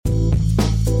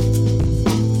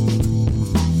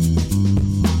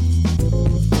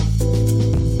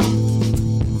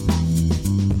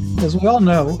As we all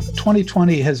know,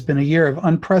 2020 has been a year of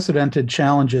unprecedented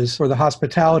challenges for the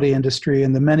hospitality industry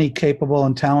and the many capable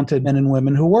and talented men and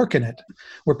women who work in it.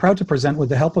 We're proud to present, with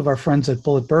the help of our friends at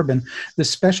Bulleit Bourbon, this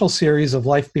special series of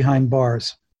Life Behind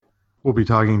Bars. We'll be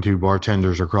talking to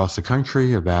bartenders across the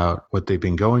country about what they've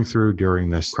been going through during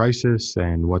this crisis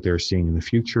and what they're seeing in the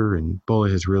future. And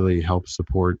Bulleit has really helped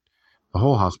support the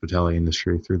whole hospitality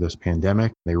industry through this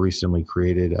pandemic. They recently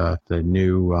created the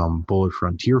new Bulleit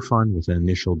Frontier Fund with an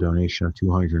initial donation of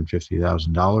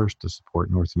 $250,000 to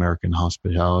support North American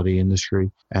hospitality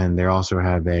industry. And they also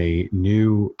have a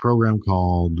new program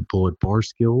called Bulleit Bar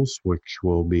Skills, which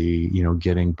will be,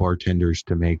 getting bartenders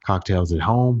to make cocktails at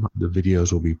home. The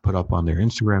videos will be put up on their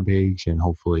Instagram page and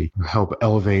hopefully help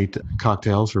elevate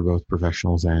cocktails for both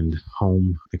professionals and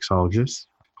home mixologists.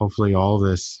 Hopefully all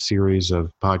this series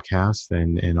of podcasts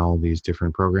and all these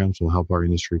different programs will help our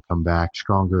industry come back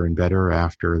stronger and better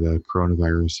after the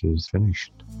coronavirus is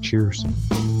finished. Cheers.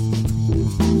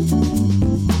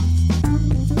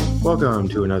 Welcome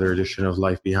to another edition of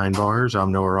Life Behind Bars.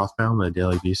 I'm Noah Rothbaum, the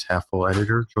Daily Beast half-full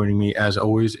editor. Joining me, as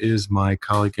always, is my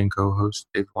colleague and co-host,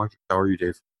 Dave Wondrich. How are you,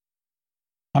 Dave?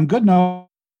 I'm good, Noah.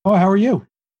 How are you?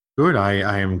 Good.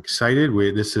 I am excited.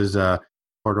 This is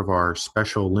part of our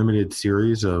special limited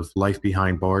series of Life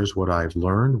Behind Bars, What I've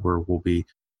Learned, where we'll be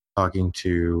talking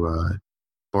to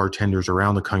bartenders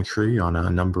around the country on a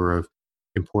number of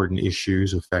important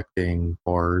issues affecting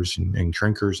bars and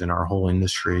drinkers in our whole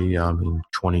industry in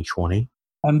 2020.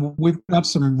 And we've got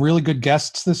some really good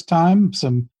guests this time,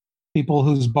 some people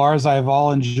whose bars I've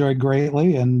all enjoyed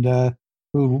greatly and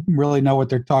who really know what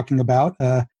they're talking about.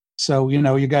 So,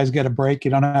 you guys get a break. You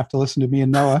don't have to listen to me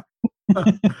and Noah.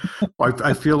 Well,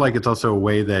 I feel like it's also a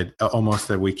way that almost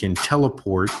that we can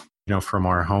teleport, from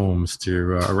our homes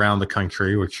to around the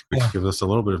country, which gives us a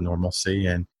little bit of normalcy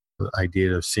and the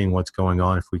idea of seeing what's going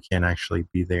on if we can't actually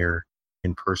be there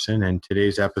in person. And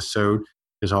today's episode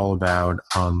is all about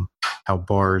how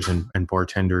bars and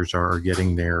bartenders are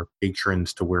getting their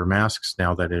patrons to wear masks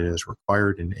now that it is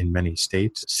required in many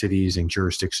states, cities, and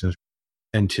jurisdictions.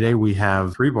 And today we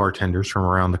have three bartenders from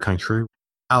around the country.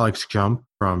 Alex Jump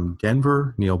from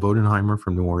Denver, Neil Bodenheimer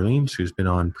from New Orleans, who's been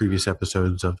on previous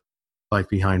episodes of Life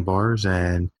Behind Bars,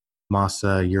 and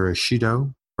Masa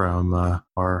Yorishido from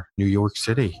our New York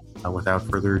City. Without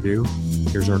further ado,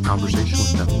 here's our conversation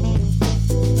with them.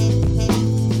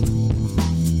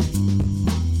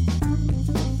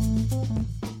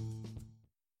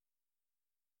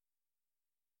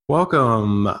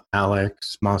 Welcome,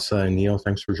 Alex, Masa, and Neil.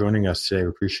 Thanks for joining us today. We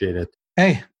appreciate it.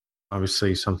 Hey.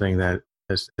 Obviously, something that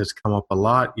has come up a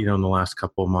lot, in the last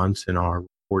couple of months in our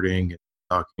reporting and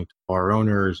talking to bar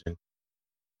owners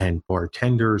and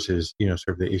bartenders is, sort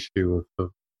of the issue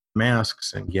of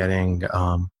masks and getting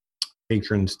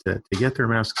patrons to get their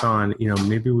masks on.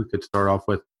 Maybe we could start off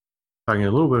with talking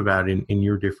a little bit about in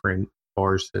your different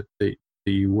bars that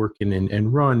you work in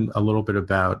and run, a little bit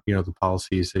about, the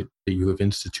policies that you have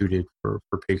instituted for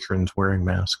patrons wearing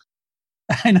masks.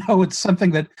 I know it's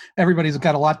something that everybody's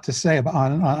got a lot to say about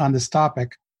on this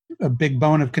topic, a big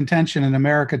bone of contention in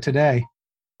America today.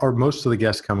 Are most of the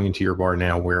guests coming into your bar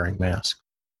now wearing masks?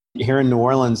 Here in New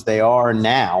Orleans, they are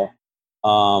now,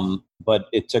 but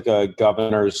it took a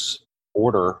governor's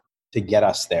order to get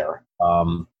us there.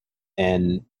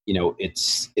 And,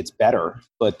 it's better,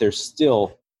 but there's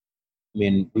still,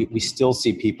 we still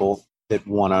see people that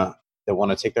want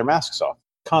to take their masks off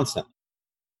constantly.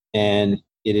 And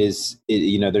there's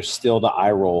still the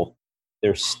eye roll.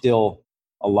 There's still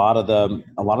a lot of the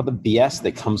BS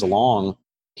that comes along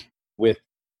with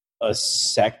a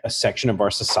section of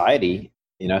our society,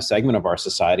 a segment of our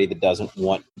society that doesn't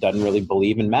really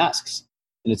believe in masks.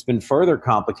 And it's been further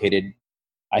complicated,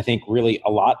 I think, really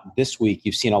a lot this week.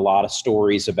 You've seen a lot of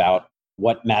stories about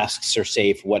what masks are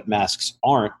safe, what masks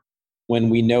aren't,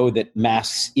 when we know that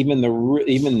masks, even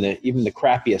the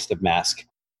crappiest of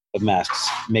masks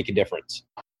make a difference.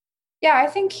 Yeah, I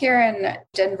think here in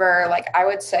Denver, I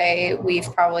would say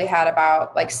we've probably had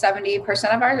about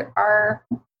 70% of our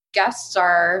guests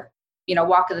are,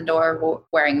 walk in the door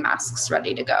wearing masks,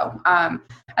 ready to go. I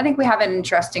think we have an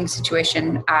interesting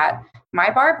situation at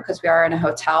my bar because we are in a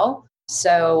hotel.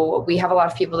 So we have a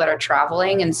lot of people that are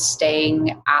traveling and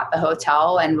staying at the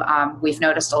hotel. And we've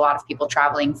noticed a lot of people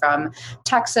traveling from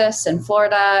Texas and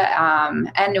Florida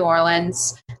and New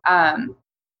Orleans. And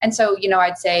so,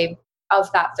 I'd say of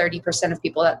that 30% of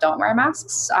people that don't wear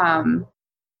masks,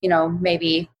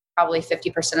 maybe probably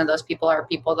 50% of those people are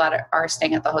people that are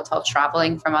staying at the hotel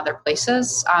traveling from other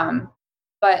places.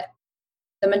 But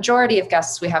the majority of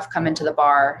guests we have come into the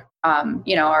bar,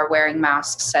 are wearing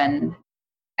masks and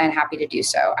and happy to do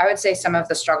so. I would say some of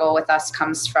the struggle with us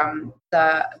comes from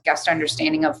the guest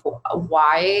understanding of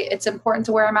why it's important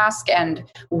to wear a mask and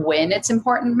when it's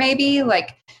important, maybe.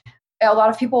 Like, a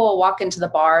lot of people will walk into the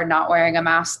bar not wearing a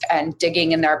mask and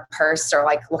digging in their purse or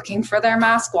like looking for their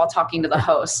mask while talking to the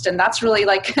host. And that's really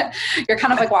like, you're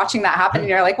kind of like watching that happen and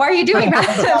you're like, why are you doing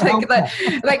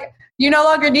that? like you no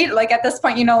longer need, like at this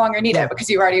point, you no longer need it because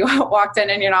you already walked in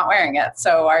and you're not wearing it.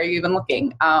 So why are you even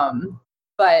looking?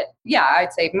 But yeah,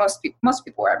 I'd say most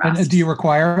people wear masks. And do you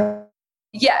require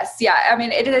it? Yes. Yeah. I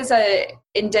mean, it is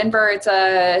in Denver, it's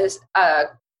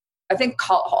I think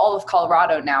all of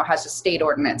Colorado now has a state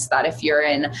ordinance that if you're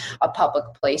in a public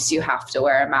place, you have to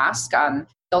wear a mask. The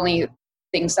only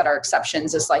things that are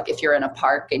exceptions is like if you're in a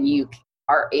park and you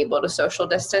are able to social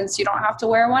distance, you don't have to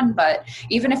wear one. But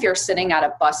even if you're sitting at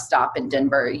a bus stop in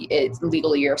Denver, it's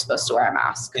legally you're supposed to wear a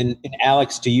mask. And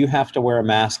Alex, do you have to wear a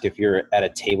mask if you're at a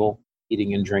table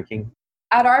eating and drinking?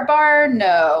 At our bar,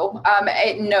 no.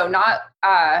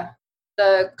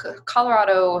 The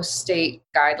Colorado state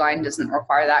guideline doesn't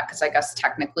require that because I guess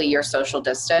technically you're social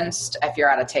distanced if you're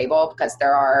at a table, because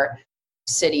there are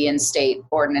city and state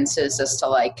ordinances as to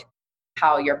like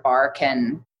how your bar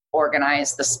can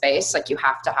organize the space. Like you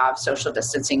have to have social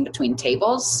distancing between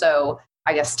tables. So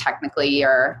I guess technically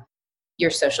you're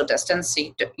social distance, so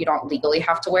you don't legally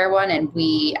have to wear one. And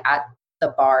we at the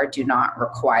bar do not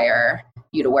require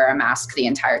you to wear a mask the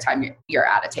entire time you're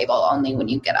at a table, only when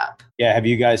you get up. Yeah. Have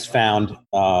you guys found,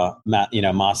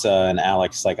 Masa and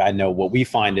Alex, like I know what we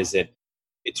find is that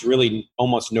it's really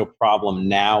almost no problem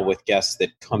now with guests that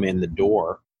come in the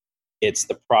door. It's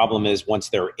the problem is once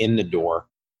they're in the door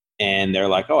and they're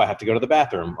like, oh, I have to go to the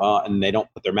bathroom. And they don't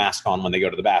put their mask on when they go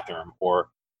to the bathroom, or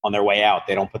on their way out,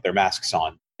 they don't put their masks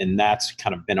on. And that's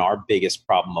kind of been our biggest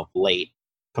problem of late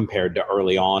compared to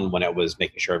early on when it was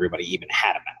making sure everybody even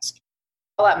had a mask.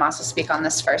 I'll let Masa speak on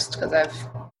this first because I've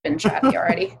been chatty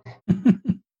already.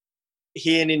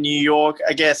 Here in New York,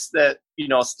 I guess that,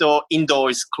 still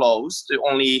indoor is closed. The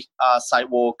only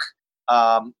sidewalk,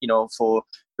 for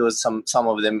those, some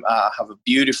of them have a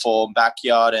beautiful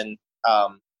backyard, and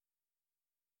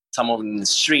some of them in the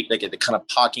street, like the kind of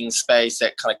parking space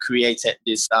that kind of created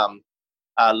this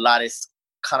lattice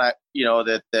kind of,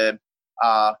 the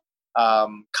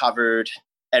covered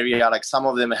area. Like some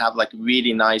of them have like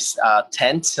really nice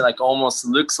tents, like almost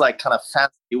looks like kind of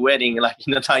fancy wedding, like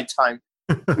in the nighttime.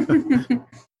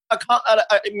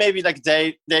 Maybe like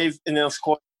Dave, and then of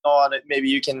course, maybe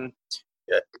you can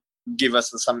give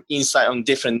us some insight on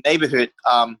different neighborhood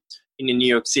in the New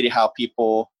York City, how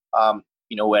people,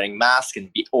 wearing masks and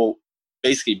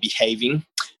basically behaving.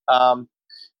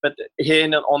 But here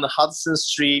on the Hudson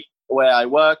Street where I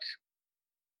work,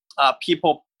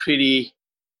 people pretty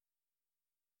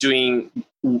doing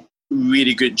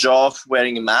really good job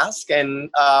wearing a mask. And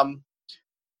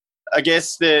I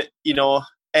guess that,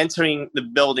 entering the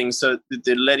building, so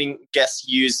they're letting guests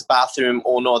use the bathroom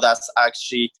or no, that's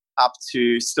actually up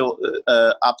to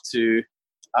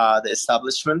the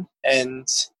establishment. And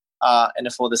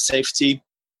for the safety,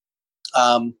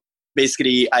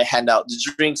 basically I hand out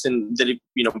the drinks and they,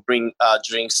 bring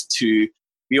drinks to,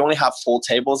 we only have 4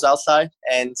 tables outside,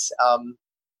 and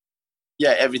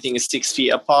everything is 6 feet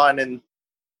apart, and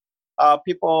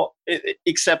people,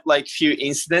 except like few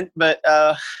incidents, but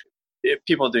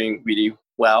people are doing really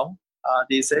well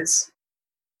these days.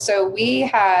 So we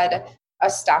had a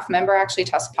staff member actually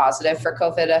test positive for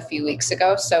COVID a few weeks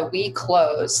ago. So we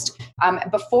closed.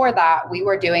 Before that, we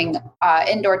were doing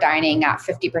indoor dining at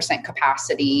 50%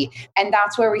 capacity. And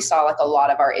that's where we saw like a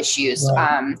lot of our issues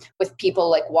with people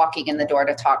like walking in the door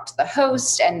to talk to the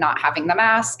host and not having the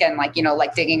mask and like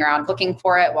digging around looking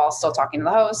for it while still talking to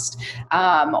the host,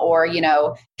 or,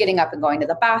 getting up and going to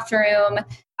the bathroom,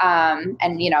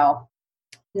 and,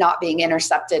 not being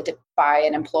intercepted by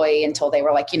an employee until they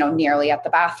were like, nearly at the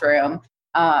bathroom,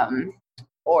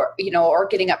 or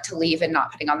getting up to leave and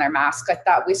not putting on their mask like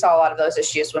that. We saw a lot of those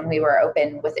issues when we were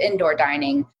open with indoor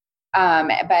dining.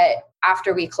 But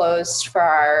after we closed for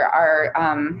our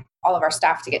all of our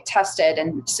staff to get tested,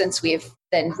 and since we've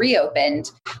then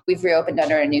reopened, we've reopened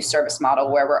under a new service model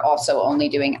where we're also only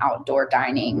doing outdoor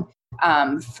dining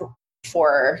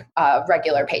for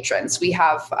regular patrons. We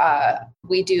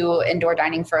do indoor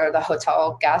dining for the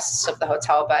hotel guests of the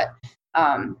hotel, but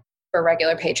for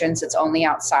regular patrons, it's only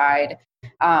outside,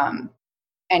 and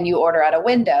you order at a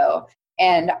window.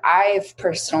 And I've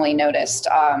personally noticed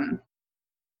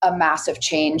a massive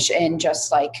change in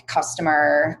just like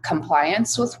customer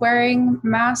compliance with wearing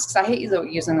masks. I hate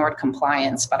using the word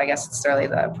compliance, but I guess it's really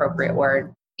the appropriate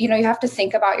word. you have to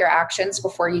think about your actions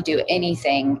before you do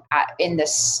anything in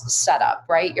this setup,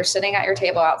 right? You're sitting at your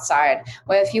table outside.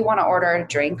 Well, if you want to order a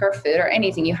drink or food or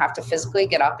anything, you have to physically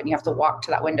get up and you have to walk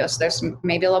to that window. So there's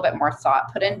maybe a little bit more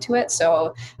thought put into it.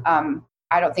 So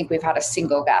I don't think we've had a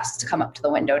single guest to come up to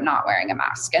the window not wearing a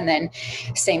mask. And then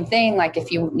same thing, like if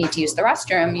you need to use the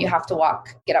restroom, you have to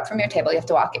get up from your table, you have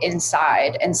to walk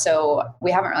inside. And so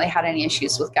we haven't really had any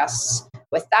issues with guests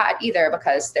with that either,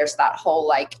 because there's that whole,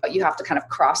 like, you have to kind of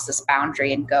cross this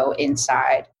boundary and go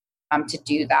inside to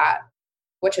do that,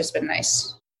 which has been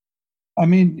nice. I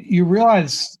mean, you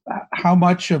realize how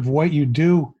much of what you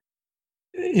do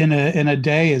in a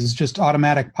day is just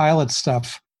automatic pilot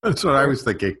stuff. That's what I was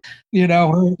thinking. Yeah.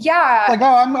 Like,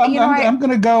 I'm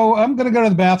gonna go to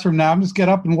the bathroom now. I'm just get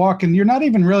up and walk, and you're not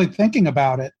even really thinking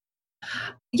about it.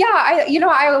 Yeah,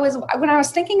 when I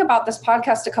was thinking about this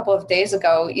podcast a couple of days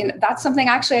ago, that's something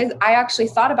I actually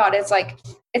thought about. It's like,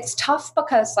 it's tough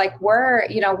because like we're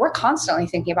constantly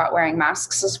thinking about wearing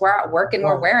masks as we're at work and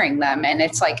we're wearing them. And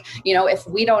it's like, if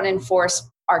we don't enforce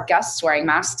our guests wearing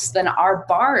masks, then our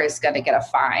bar is going to get a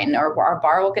fine, or our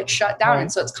bar will get shut down. Right.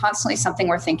 And so it's constantly something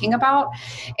we're thinking about.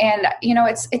 And,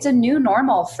 it's a new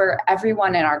normal for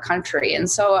everyone in our country. And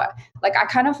so like, I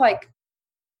kind of like,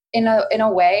 in a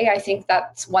way, I think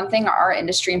that's one thing our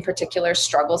industry in particular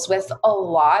struggles with a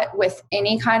lot with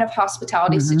any kind of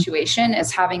hospitality situation,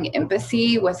 is having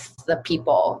empathy with the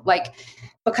people. Like,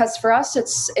 because for us,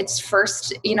 it's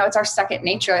first, it's our second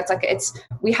nature. It's like,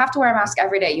 we have to wear a mask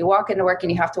every day. You walk into work and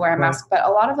you have to wear a mask, but a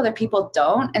lot of other people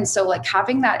don't. And so like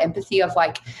having that empathy of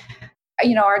like,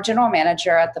 our general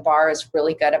manager at the bar is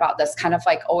really good about this, kind of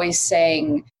like always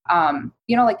saying,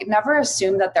 like never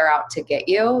assume that they're out to get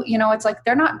you. It's like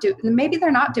maybe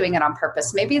they're not doing it on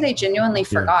purpose. Maybe they genuinely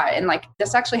forgot. And like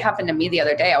this actually happened to me the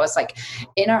other day. I was like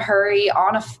in a hurry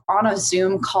on a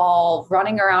Zoom call,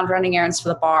 running around, running errands for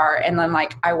the bar. And then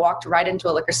like I walked right into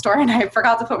a liquor store and I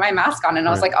forgot to put my mask on. And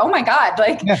I was like, oh my God,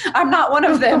 like I'm not one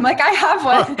of them. Like I have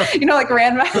one, like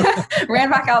ran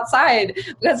back outside,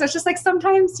 because it's just like,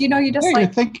 sometimes, you just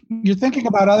you're thinking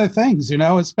about other things,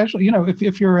 especially,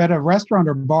 if you're at a restaurant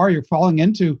or bar, you're falling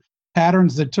into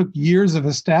patterns that took years of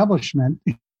establishment,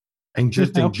 and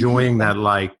just enjoying that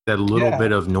little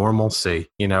bit of normalcy,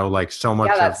 like so much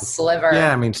that sliver.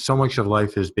 Yeah, I mean, so much of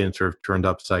life has been sort of turned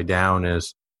upside down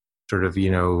as sort of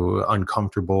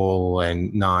uncomfortable,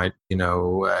 and not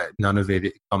none of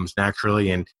it comes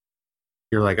naturally. And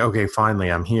you're like, okay,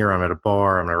 finally, I'm here. I'm at a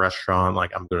bar. I'm at a restaurant.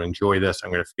 Like, I'm going to enjoy this.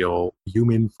 I'm going to feel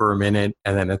human for a minute,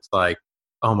 and then it's like,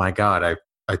 oh my God,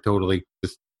 I totally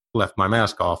just left my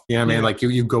mask off. I mean, like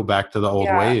you go back to the old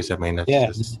ways. I mean,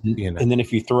 it's just, And then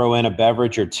if you throw in a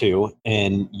beverage or two,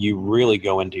 and you really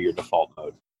go into your default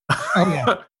mode.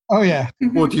 Oh yeah.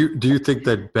 Well, do you think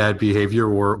that bad behavior,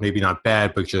 or maybe not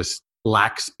bad, but just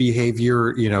lax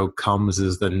behavior, comes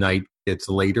as the night gets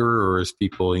later, or as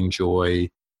people enjoy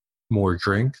more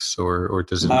drinks, or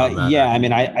does it not matter? Yeah, I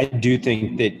mean, I do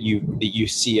think that you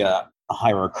see a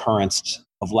higher occurrence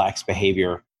of lax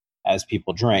behavior as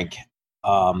people drink.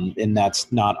 And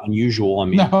that's not unusual. I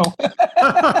mean, no.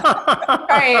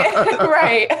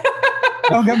 right.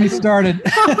 Don't get me started.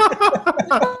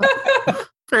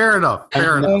 Fair enough.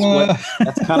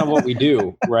 That's kind of what we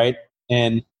do, right?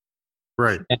 And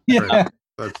right. Yeah,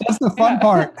 that's the fun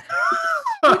part.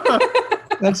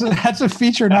 That's a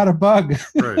feature, not a bug.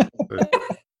 Right.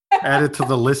 Add it to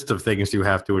the list of things you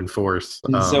have to enforce.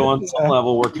 And so on some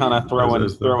level, we're kind of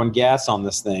throwing gas on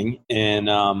this thing, and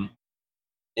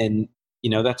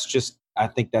that's just, I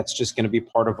think that's just going to be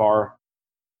part of our,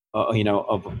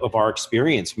 of our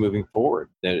experience moving forward.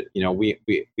 That we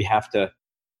have to,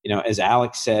 as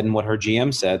Alex said and what her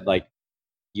GM said, like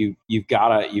you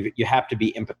have to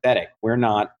be empathetic. We're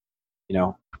not,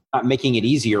 not making it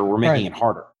easier. We're making it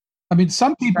harder. I mean,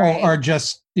 some people are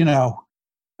just,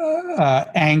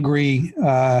 angry.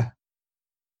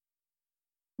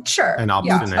 Sure. And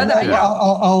obstinate.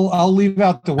 I'll leave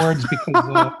out the words because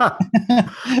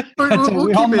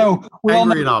we all know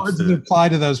the words that apply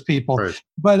to those people. Right.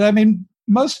 But I mean,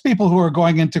 most people who are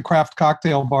going into craft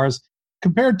cocktail bars,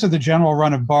 compared to the general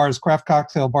run of bars, craft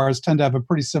cocktail bars tend to have a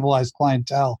pretty civilized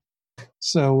clientele.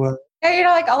 So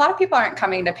like a lot of people aren't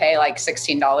coming to pay like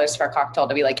 $16 for a cocktail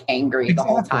to be like angry the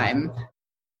whole time.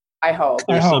 I hope.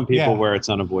 There's some people where it's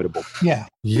unavoidable. Yeah.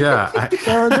 Yeah.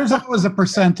 There's always a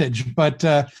percentage, but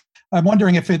I'm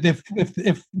wondering if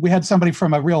we had somebody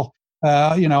from a real,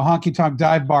 honky tonk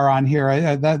dive bar on here,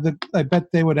 I bet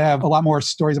they would have a lot more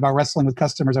stories about wrestling with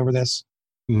customers over this.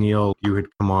 Neil, you had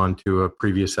come on to a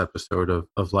previous episode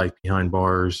of Life Behind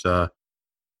Bars.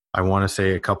 I want to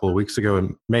say a couple of weeks ago.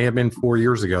 It may have been 4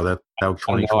 years ago. That's how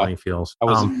 2020 feels. I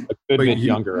was a good bit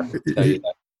younger. I'll tell you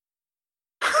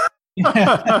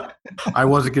that. I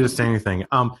wasn't going to say anything.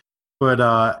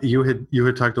 But you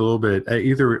had talked a little bit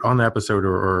either on the episode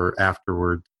or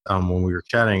afterward when we were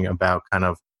chatting about kind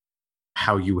of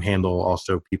how you handle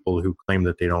also people who claim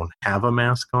that they don't have a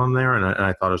mask on there, and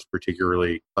I thought it was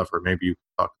particularly clever. Maybe you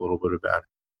could talk a little bit about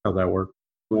how that worked.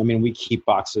 I mean, we keep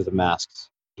boxes of masks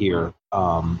here,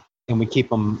 and we keep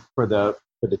them for the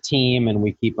team, and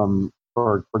we keep them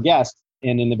for guests.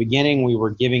 And in the beginning, we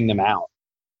were giving them out,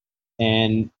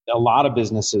 and a lot of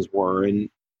businesses were. And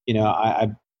you know,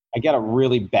 I got a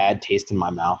really bad taste in my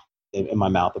mouth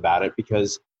about it,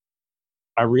 because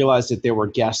I realized that there were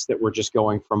guests that were just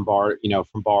going from bar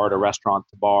to restaurant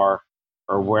to bar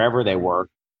or wherever they were,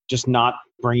 just not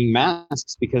bringing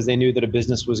masks because they knew that a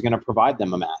business was going to provide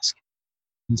them a mask.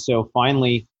 And so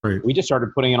finally, we just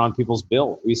started putting it on people's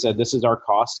bill. We said, this is our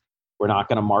cost. We're not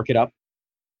going to mark it up.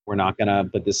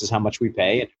 But this is how much we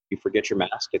pay. And if you forget your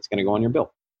mask, it's going to go on your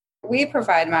bill. We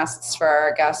provide masks for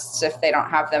our guests if they don't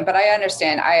have them. But I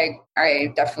understand. I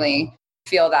definitely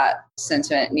feel that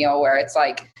sentiment, Neil, where it's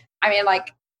like, I mean,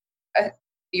 like,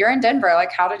 you're in Denver.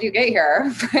 Like, how did you get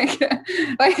here?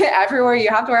 like everywhere you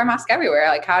have to wear a mask everywhere.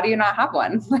 Like, how do you not have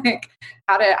one? Like,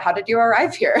 how did you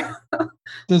arrive here?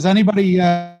 Does anybody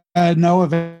know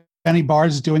of any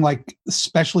bars doing like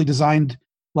specially designed,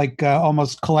 like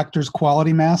almost collector's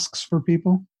quality masks for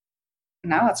people?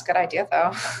 No, that's a good idea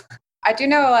though. I do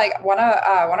know, like, one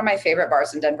of my favorite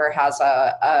bars in Denver has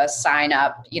a sign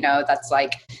up, you know, that's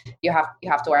like you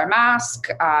have to wear a mask.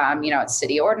 You know, it's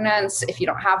city ordinance. If you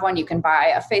don't have one, you can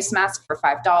buy a face mask for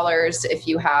 $5. If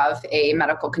you have a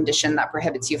medical condition that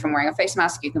prohibits you from wearing a face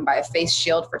mask, you can buy a face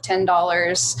shield for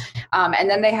 $10. And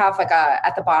then they have like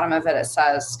at the bottom of it, it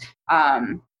says,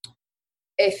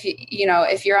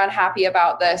 if you're unhappy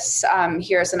about this,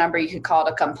 here's a number you could call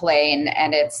to complain,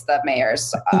 and it's the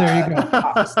mayor's there you go.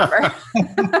 office number.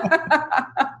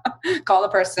 Call the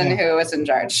person who is in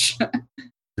charge.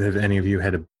 Have any of you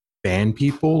had to ban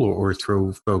people or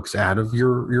throw folks out of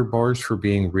your bars for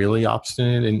being really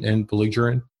obstinate and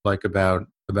belligerent, like about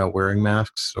wearing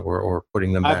masks or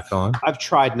putting them back on? I've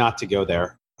tried not to go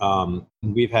there.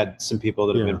 We've had some people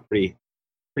that have been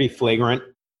pretty flagrant.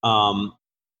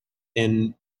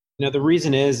 And you know, the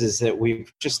reason is that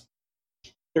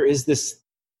there is this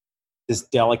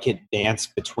delicate dance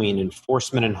between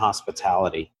enforcement and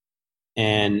hospitality.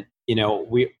 And you know,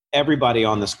 everybody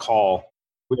on this call,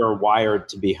 we are wired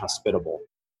to be hospitable,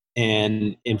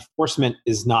 and enforcement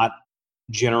is not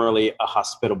generally a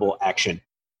hospitable action.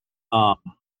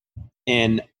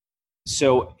 And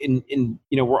so in you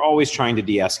know, we're always trying to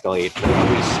de-escalate. We're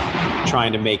always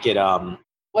trying to make it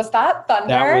Was that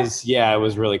thunder? It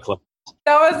was really close.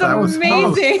 That was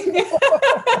amazing.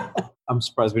 I'm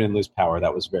surprised we didn't lose power.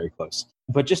 That was very close.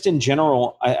 But just in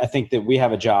general, I think that we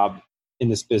have a job in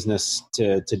this business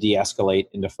to de-escalate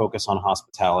and to focus on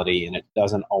hospitality, and it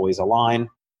doesn't always align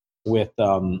with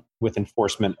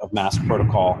enforcement of mask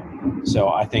protocol. So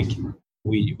I think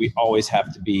we always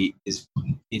have to be is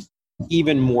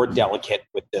even more delicate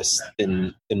with this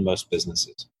than most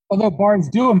businesses. Although bars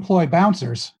do employ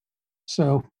bouncers,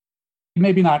 so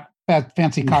maybe not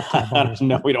fancy cocktail bars.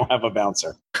 No, we don't have a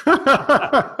bouncer.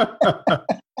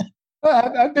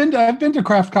 I've been to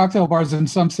craft cocktail bars in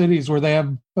some cities where they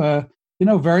have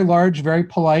very large, very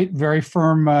polite, very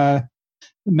firm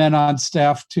men on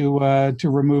staff to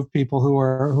remove people who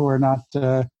are not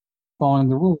following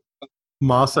the rules.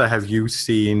 Masa, have you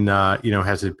seen?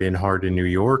 Has it been hard in New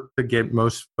York to get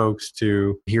most folks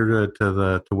to adhere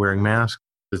to wearing masks?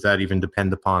 Does that even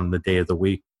depend upon the day of the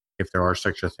week, if there are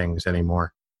such a things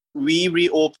anymore? We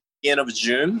reopened the end of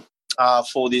June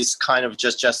for this kind of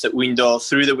just a window,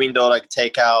 through the window, like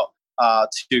take out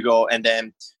to go, and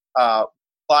then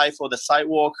buy for the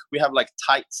sidewalk. We have like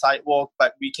tight sidewalk,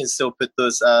 but we can still put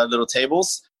those little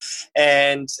tables.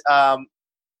 And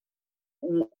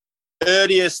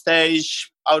earlier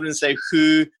stage, I wouldn't say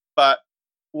who, but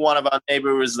one of our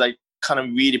neighbors was like kind of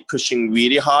really pushing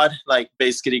really hard, like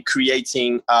basically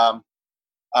creating,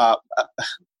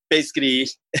 basically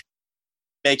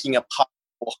making a pub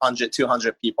for 100,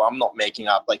 200 people. I'm not making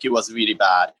up. Like, it was really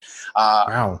bad.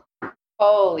 Wow.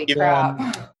 Holy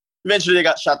crap. Eventually they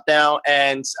got shut down,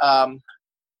 and I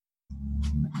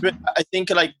think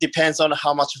like depends on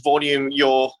how much volume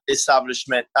your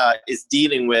establishment is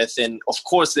dealing with. And of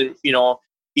course,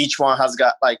 each one has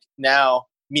got like now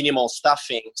minimal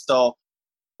staffing. So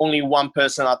only one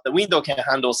person at the window can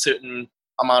handle a certain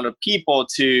amount of people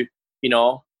to,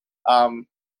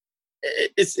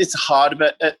 it's hard,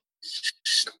 but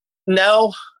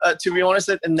now, to be honest,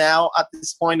 now at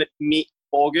this point,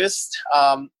 mid-August,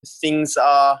 things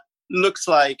looks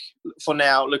like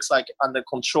under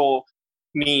control,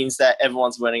 means that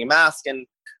everyone's wearing a mask. And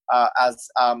as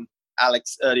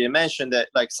Alex earlier mentioned, that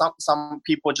like some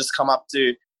people just come up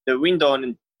to the window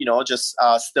and just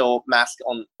still mask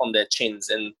on their chins,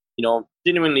 and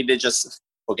genuinely they just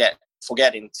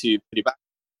forgetting to put it back.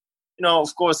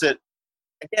 Of course,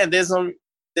 again, there's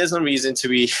no reason to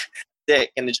be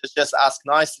dick, and just ask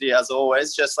nicely as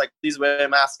always, just like, please wear a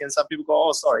mask. And some people go,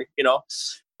 oh, sorry,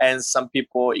 and some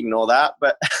people ignore that.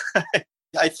 But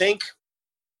I think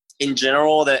in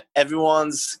general that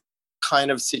everyone's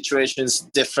kind of situation is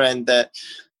different, that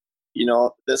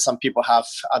that some people have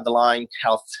underlying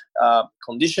health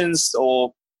conditions,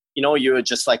 or you're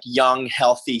just like young,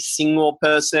 healthy, single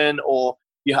person, or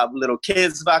you have little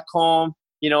kids back home,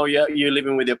 you're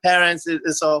living with your parents.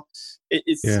 It's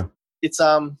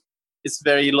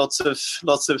very lots of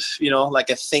like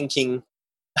a thinking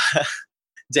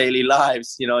daily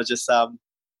lives, just I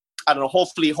don't know,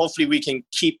 hopefully we can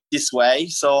keep this way,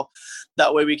 so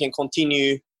that way we can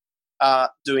continue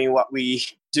doing what we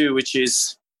do, which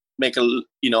is make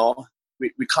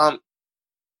we can't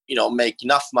make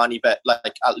enough money, but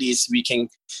like at least we can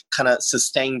kind of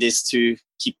sustain this to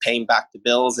keep paying back the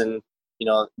bills and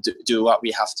do what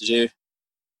we have to do.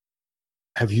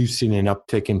 Have you seen an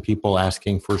uptick in people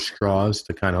asking for straws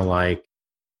to kind of like,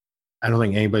 I don't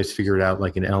think anybody's figured out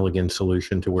like an elegant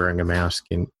solution to wearing a mask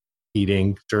and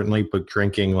eating, certainly, but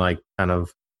drinking, like kind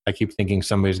of, I keep thinking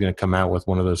somebody's going to come out with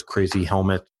one of those crazy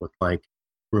helmets with like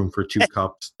room for 2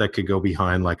 cups that could go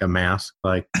behind like a mask.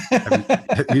 Like,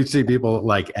 have you seen people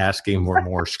like asking for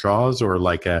more straws, or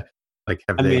like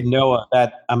Noah,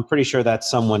 that I'm pretty sure that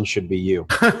someone should be you.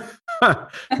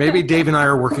 Maybe Dave and I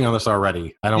are working on this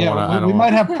already. I don't want to. We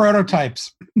might have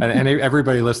prototypes. And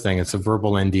everybody listening, it's a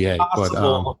verbal NDA.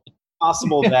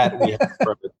 Possible that we have a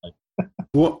prototype.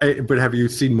 Well, but have you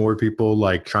seen more people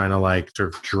like trying to like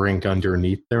sort of drink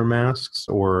underneath their masks,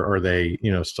 or are they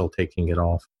still taking it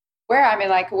off?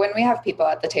 Like when we have people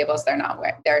at the tables, they're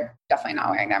definitely not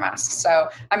wearing their masks. So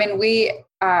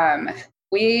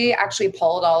we actually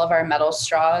pulled all of our metal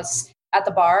straws at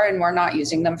the bar, and we're not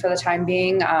using them for the time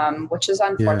being, which is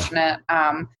unfortunate.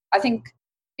 Yeah. I think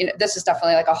this is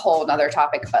definitely like a whole nother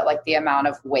topic, but like the amount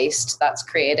of waste that's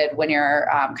created when you're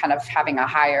kind of having a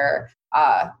higher,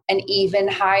 an even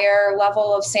higher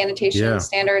level of sanitation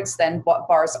standards than what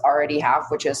bars already have,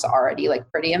 which is already like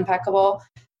pretty impeccable.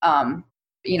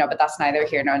 But that's neither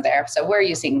here nor there. So we're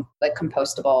using like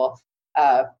compostable,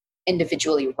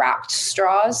 individually wrapped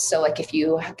straws. So like if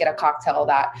you get a cocktail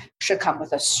that should come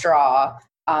with a straw,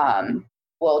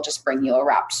 we'll just bring you a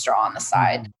wrapped straw on the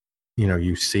side.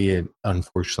 You see it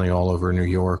unfortunately all over New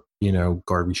York.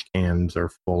 Garbage cans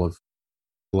are full of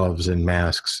gloves and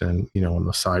masks, and on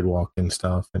the sidewalk and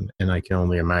stuff. And I can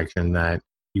only imagine that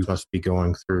you must be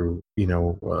going through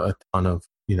a ton of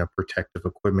protective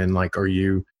equipment. Like, are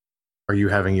you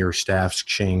having your staffs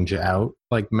change out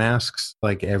like masks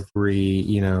like every,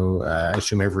 I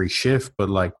assume every shift, but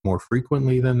like more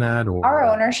frequently than that? Or our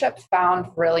ownership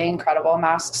found really incredible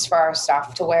masks for our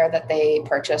staff to wear that they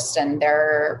purchased, and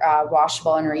they're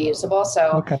washable and reusable.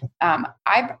 So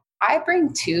I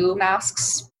bring 2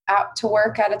 masks out to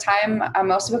work at a time,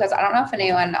 mostly because I don't know if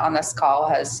anyone on this call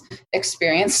has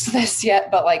experienced this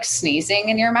yet, but like sneezing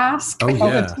in your mask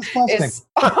it's disgusting. is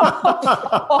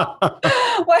awful.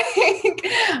 Like,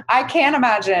 I can't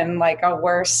imagine like a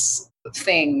worse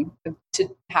thing to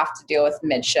have to deal with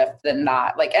mid-shift than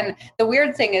that. Like, and the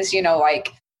weird thing is,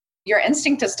 like your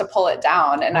instinct is to pull it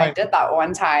down. And I did that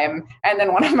one time. And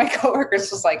then one of my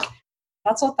coworkers was like,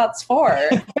 that's what that's for.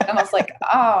 And I was like,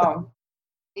 oh,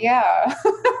 yeah,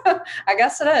 I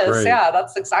guess it is. Great. Yeah,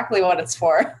 that's exactly what it's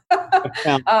for.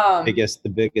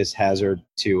 The biggest hazard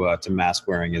to mask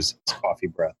wearing is coffee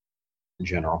breath in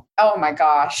general. Oh my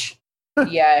gosh.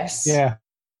 Yes. Yeah.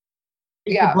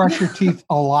 You can brush your teeth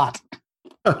a lot.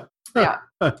 Yeah.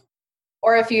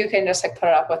 Or if you can just like put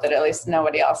it up with it, at least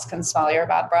nobody else can smell your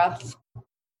bad breath.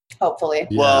 Hopefully.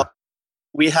 Yeah. Well,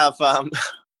 we have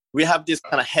this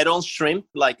kind of head-on shrimp,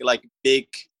 like big.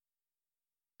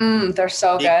 They're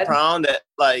so good. Prawn that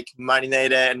like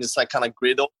marinated and it's like kind of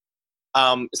griddled.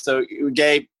 So we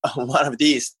gave one of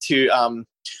these to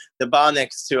the bar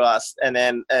next to us, and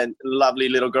then a lovely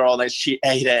little girl, like she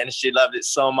ate it and she loved it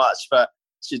so much. But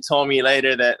she told me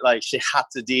later that like she had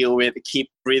to deal with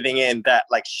keep breathing in that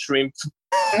like shrimp. She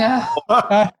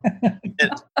said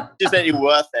it's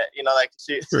worth it, like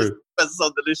it was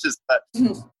so delicious. But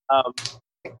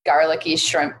garlicky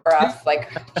shrimp breath, like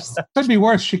could be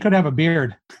worse. She could have a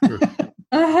beard.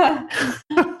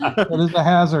 That is a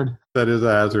hazard. That is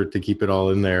a hazard to keep it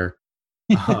all in there.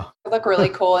 Look really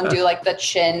cool and do like the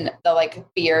chin, the like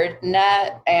beard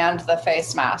net and the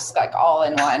face mask, like all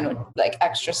in one, like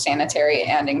extra sanitary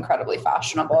and incredibly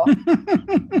fashionable.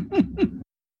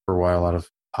 For a while, a lot of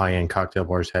high-end cocktail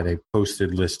bars had a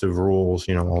posted list of rules,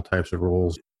 all types of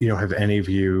rules. Have any of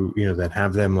you, that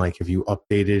have them, like, have you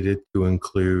updated it to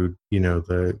include,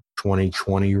 the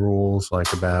 2020 rules,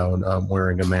 like about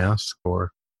wearing a mask,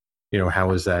 or,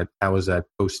 how is that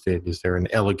posted? Is there an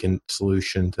elegant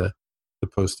solution to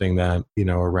posting that,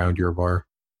 around your bar?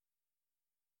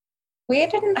 We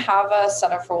didn't have a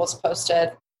set of rules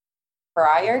posted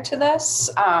prior to this,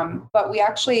 but we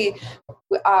actually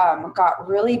got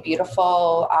really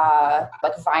beautiful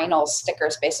like vinyl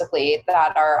stickers, basically,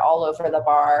 that are all over the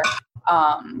bar.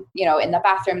 In the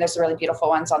bathroom, there's really beautiful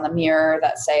ones on the mirror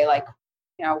that say, like,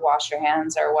 wash your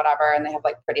hands or whatever, and they have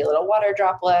like pretty little water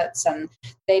droplets. And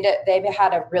they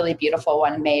had a really beautiful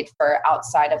one made for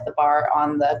outside of the bar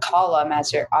on the column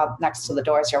as you're next to the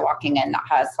door as you're walking in, that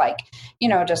has like,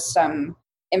 just some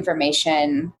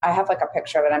information. I have like a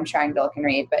picture of it. I'm trying to look and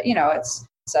read, but it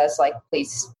says like,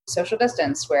 please social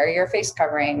distance, wear your face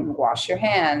covering, wash your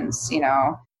hands.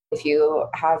 If you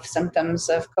have symptoms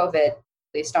of COVID,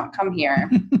 please don't come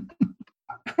here.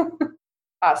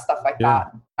 Stuff like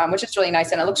that, which is really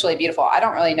nice, and it looks really beautiful. I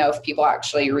don't really know if people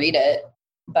actually read it,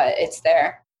 but it's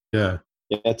there. Yeah,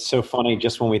 it's so funny.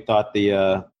 Just when we thought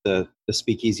the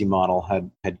speakeasy model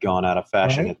had gone out of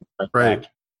fashion, right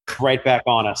back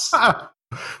on us.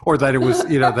 Or that it was,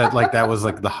 that was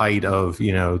like the height of,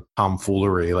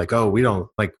 tomfoolery. Like, oh, we don't,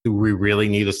 like, do we really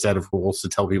need a set of rules to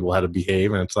tell people how to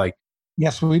behave? And it's like,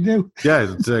 yes, we do.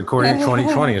 Yeah, it's according to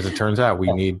 2020, as it turns out,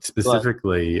 we need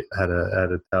specifically how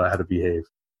to behave.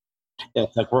 Yeah,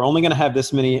 it's like, we're only going to have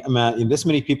this many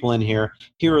people in here.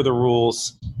 Here are the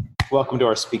rules. Welcome to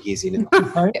our speakeasy.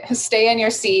 Stay in your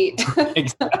seat.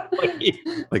 Exactly.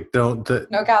 Like, no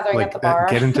gathering at the bar.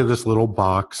 Get into this little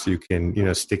box. You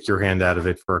can, stick your hand out of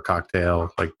it for a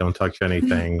cocktail. Like, don't touch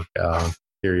anything.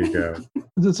 Here you go.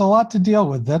 There's a lot to deal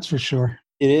with, that's for sure.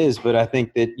 It is, but I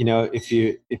think that, if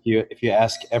you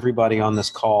ask everybody on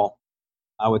this call,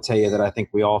 I would tell you that I think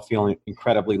we all feel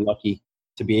incredibly lucky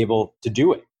to be able to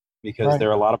do it, because there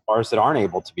are a lot of bars that aren't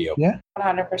able to be open. Yeah,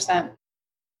 100%.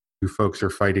 You folks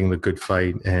are fighting the good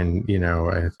fight, and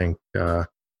I think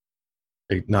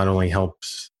it not only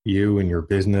helps you and your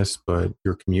business, but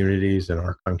your communities and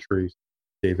our country.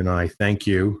 Dave and I thank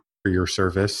you for your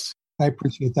service. I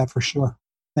appreciate that for sure.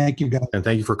 Thank you, guys, and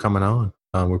thank you for coming on.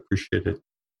 We appreciate it.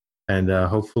 And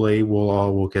hopefully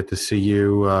we'll get to see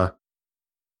you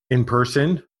in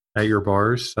person at your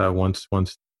bars once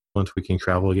we can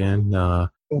travel again.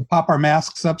 We'll pop our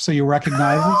masks up so you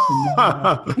recognize us, and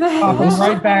pop them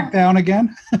right back down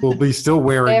again. We'll be still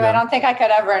wearing Dave, them. I don't think I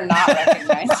could ever not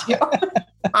recognize you.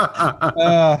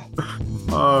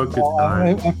 Oh, good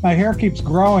time. If my hair keeps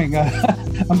growing,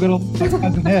 I'm going to look like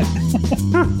Cousin Ed.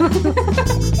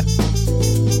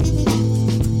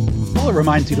 Well, it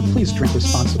reminds you to please drink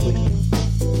responsibly.